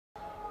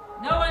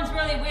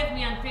really with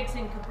me on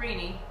fixing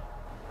Caprini,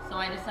 so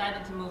I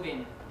decided to move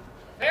in.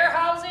 Fair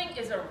housing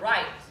is a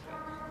right.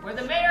 Where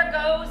the mayor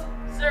goes,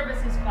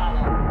 services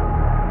follow.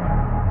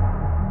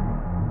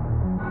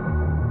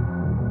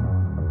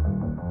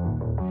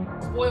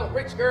 Spoiled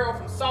rich girl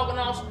from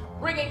Saginaw,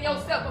 bringing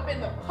yourself up in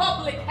the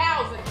public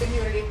housing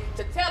community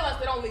to tell us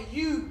that only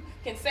you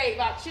can save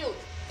our children.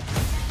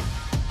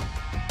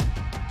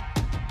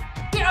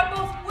 We are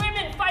both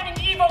women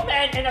fighting evil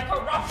men in a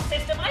corrupt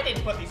system. I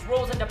didn't put these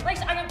rules into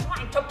place. I am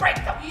trying to break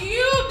them.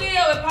 You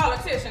deal with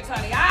politicians,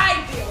 honey.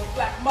 I deal with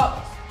black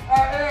mothers.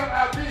 I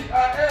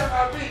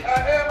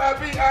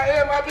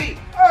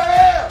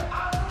am.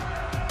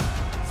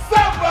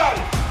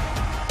 Somebody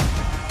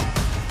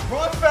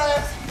run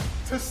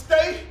fast to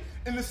stay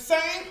in the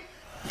same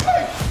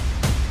place.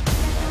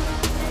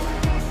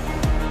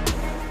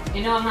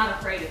 You know I'm not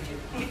afraid of you.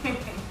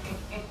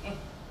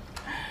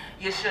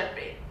 You should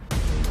be.